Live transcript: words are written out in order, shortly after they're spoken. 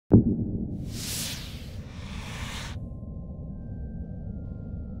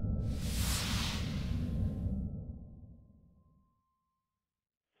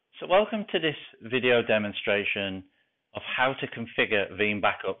So welcome to this video demonstration of how to configure Veeam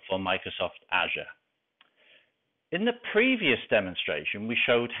Backup for Microsoft Azure. In the previous demonstration, we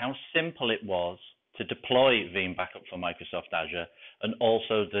showed how simple it was to deploy Veeam Backup for Microsoft Azure and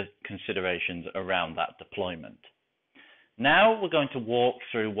also the considerations around that deployment. Now we're going to walk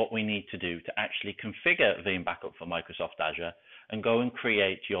through what we need to do to actually configure Veeam Backup for Microsoft Azure and go and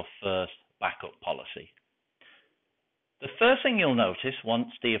create your first backup policy. The first thing you'll notice once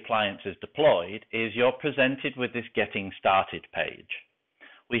the appliance is deployed is you're presented with this Getting Started page.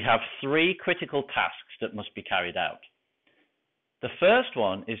 We have three critical tasks that must be carried out. The first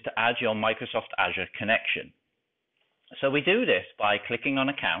one is to add your Microsoft Azure connection. So we do this by clicking on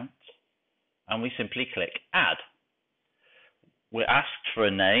Account and we simply click Add. We're asked for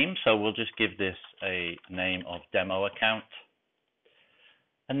a name, so we'll just give this a name of Demo Account.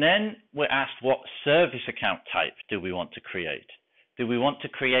 And then we're asked what service account type do we want to create. Do we want to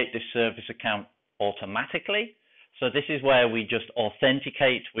create this service account automatically? So this is where we just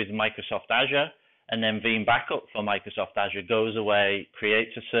authenticate with Microsoft Azure, and then Veeam Backup for Microsoft Azure goes away,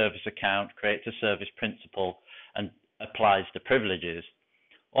 creates a service account, creates a service principal, and applies the privileges.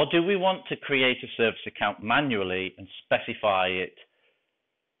 Or do we want to create a service account manually and specify it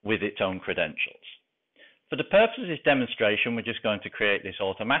with its own credentials? For the purpose of this demonstration, we're just going to create this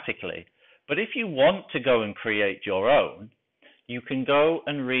automatically. But if you want to go and create your own, you can go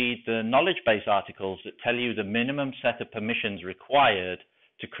and read the knowledge base articles that tell you the minimum set of permissions required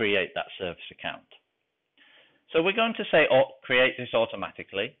to create that service account. So we're going to say create this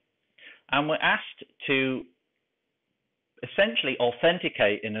automatically, and we're asked to essentially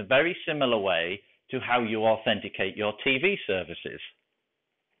authenticate in a very similar way to how you authenticate your TV services.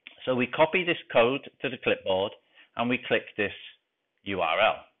 So we copy this code to the clipboard and we click this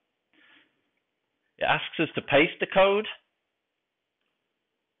URL. It asks us to paste the code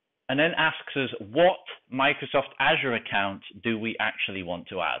and then asks us what Microsoft Azure account do we actually want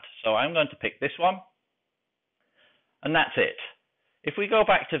to add. So I'm going to pick this one, and that's it. If we go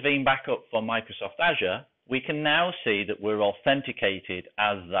back to Veeam Backup for Microsoft Azure, we can now see that we're authenticated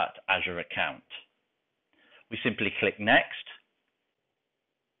as that Azure account. We simply click Next.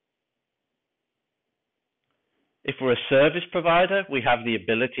 If we're a service provider, we have the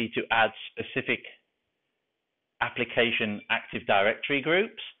ability to add specific application Active Directory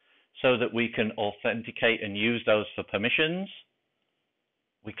groups so that we can authenticate and use those for permissions.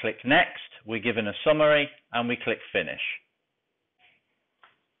 We click Next, we're given a summary, and we click Finish.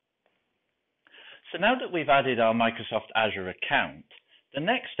 So now that we've added our Microsoft Azure account, the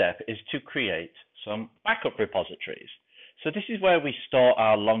next step is to create some backup repositories. So this is where we store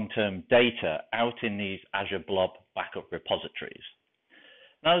our long-term data out in these Azure Blob backup repositories.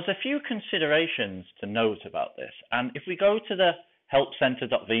 Now there's a few considerations to note about this, and if we go to the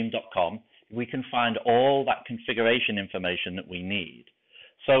helpcenter.veeam.com, we can find all that configuration information that we need.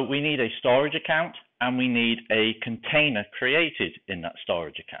 So we need a storage account and we need a container created in that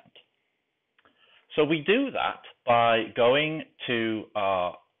storage account. So we do that by going to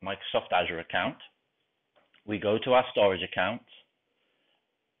our Microsoft Azure account. We go to our storage account.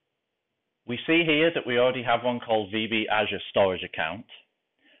 We see here that we already have one called VB Azure Storage Account.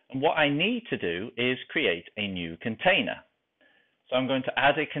 And what I need to do is create a new container. So I'm going to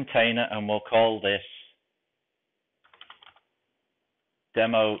add a container and we'll call this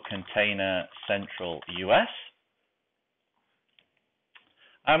Demo Container Central US.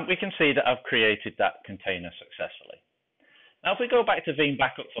 And we can see that I've created that container successfully. Now, if we go back to Veeam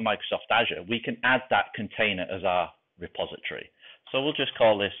Backup for Microsoft Azure, we can add that container as our repository. So we'll just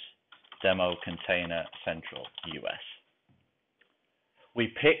call this Demo Container Central US.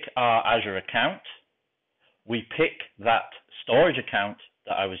 We pick our Azure account. We pick that storage account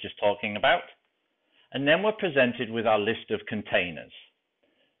that I was just talking about. And then we're presented with our list of containers.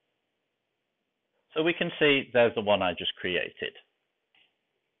 So we can see there's the one I just created.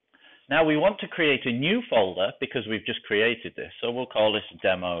 Now we want to create a new folder because we've just created this. So we'll call this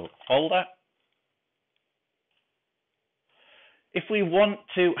Demo Folder. If we want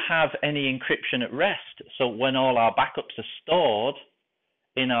to have any encryption at rest, so when all our backups are stored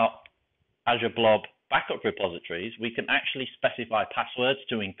in our Azure Blob backup repositories, we can actually specify passwords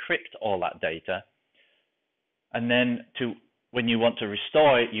to encrypt all that data. And then when you want to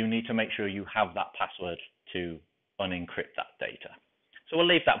restore it, you need to make sure you have that password to unencrypt that data. So we'll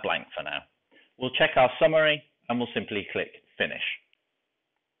leave that blank for now. We'll check our summary and we'll simply click Finish.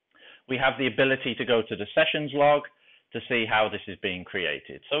 We have the ability to go to the sessions log to see how this is being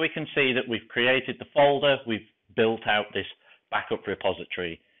created. So we can see that we've created the folder, we've built out this backup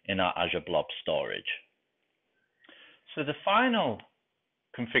repository in our Azure Blob storage. So the final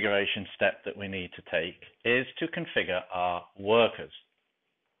configuration step that we need to take is to configure our workers.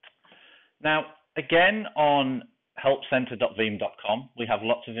 Now, again, on helpcenter.veeam.com, we have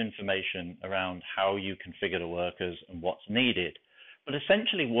lots of information around how you configure the workers and what's needed. But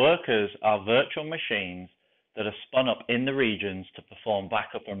essentially, workers are virtual machines that are spun up in the regions to perform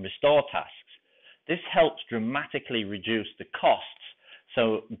backup and restore tasks. This helps dramatically reduce the costs,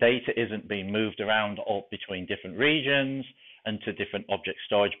 so data isn't being moved around or between different regions and to different object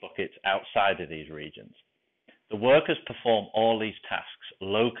storage buckets outside of these regions. The workers perform all these tasks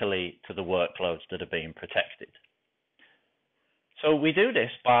locally to the workloads that are being protected. So we do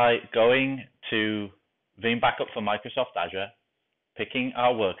this by going to Veeam Backup for Microsoft Azure, picking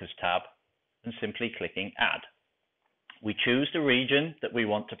our Workers tab, and simply clicking Add. We choose the region that we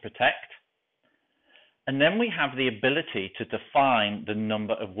want to protect, and then we have the ability to define the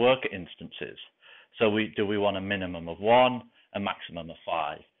number of worker instances. So do we want a minimum of 1, a maximum of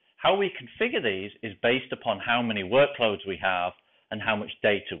 5? How we configure these is based upon how many workloads we have and how much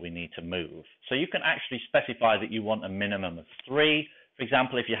data we need to move. So you can actually specify that you want a minimum of 3, for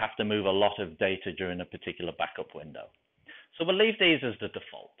example, if you have to move a lot of data during a particular backup window. So we'll leave these as the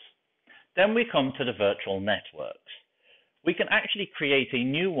default. Then we come to the virtual networks. We can actually create a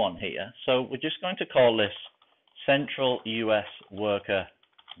new one here. So we're just going to call this Central US Worker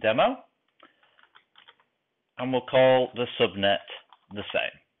Demo, and we'll call the subnet the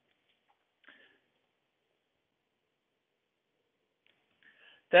same.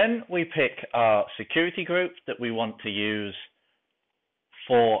 Then we pick our security group that we want to use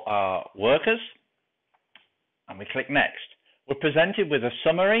for our workers, and we click Next. We're presented with a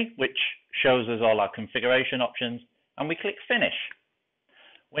summary which shows us all our configuration options, and we click Finish.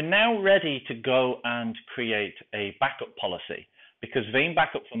 We're now ready to go and create a backup policy because Veeam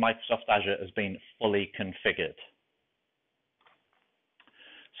Backup for Microsoft Azure has been fully configured.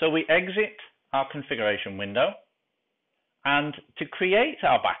 So we exit our configuration window, and to create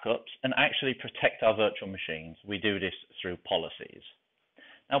our backups and actually protect our virtual machines, we do this through policies.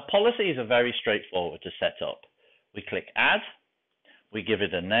 Now, policies are very straightforward to set up. We click Add, we give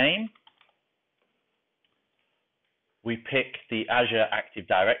it a name, we pick the Azure Active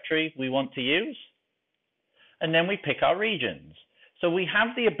Directory we want to use, and then we pick our regions. So we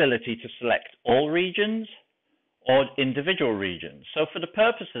have the ability to select all regions or individual regions. So for the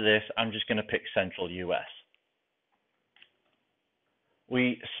purpose of this, I'm just going to pick Central US.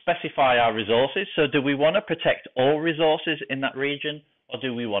 We specify our resources. So do we want to protect all resources in that region, or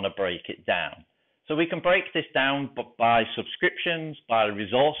do we want to break it down? So we can break this down by subscriptions, by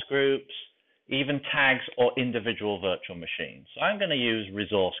resource groups, even tags or individual virtual machines. So I'm going to use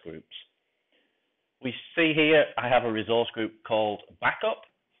resource groups. We see here I have a resource group called Backup.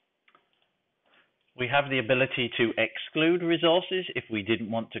 We have the ability to exclude resources if we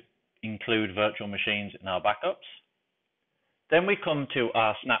didn't want to include virtual machines in our backups. Then we come to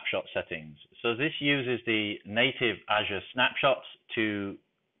our snapshot settings. So this uses the native Azure snapshots to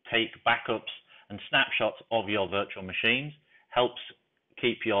take backups and snapshots of your virtual machines, helps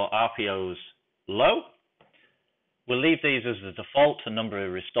keep your RPOs low. We'll leave these as the default, a number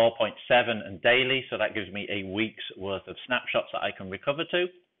of restore point 7 and daily, so that gives me a week's worth of snapshots that I can recover to.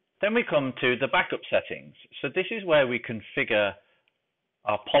 Then we come to the backup settings. So this is where we configure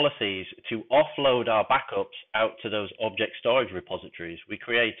our policies to offload our backups out to those object storage repositories we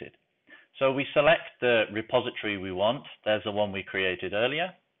created. So we select the repository we want. There's the one we created earlier.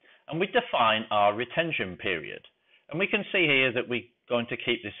 And we define our retention period. And we can see here that we're going to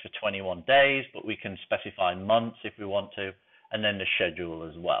keep this for 21 days, but we can specify months if we want to, and then the schedule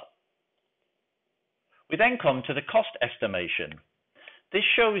as well. We then come to the cost estimation. This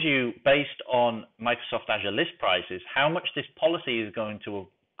shows you, based on Microsoft Azure list prices, how much this policy is going to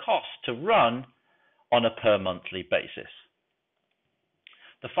cost to run on a per monthly basis.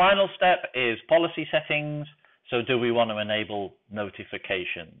 The final step is policy settings. So do we want to enable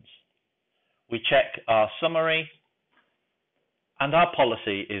notifications? We check our summary, and our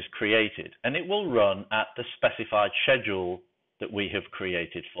policy is created, and it will run at the specified schedule that we have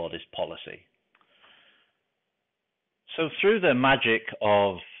created for this policy. So through the magic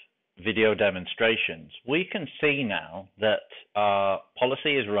of video demonstrations, we can see now that our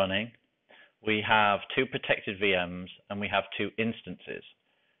policy is running. We have 2 protected VMs and we have 2 instances.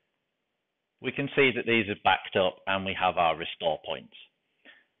 We can see that these are backed up and we have our restore points.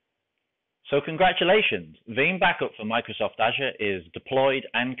 So congratulations, Veeam Backup for Microsoft Azure is deployed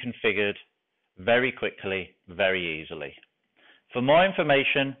and configured very quickly, very easily. For more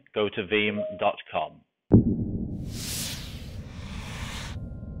information, go to veeam.com.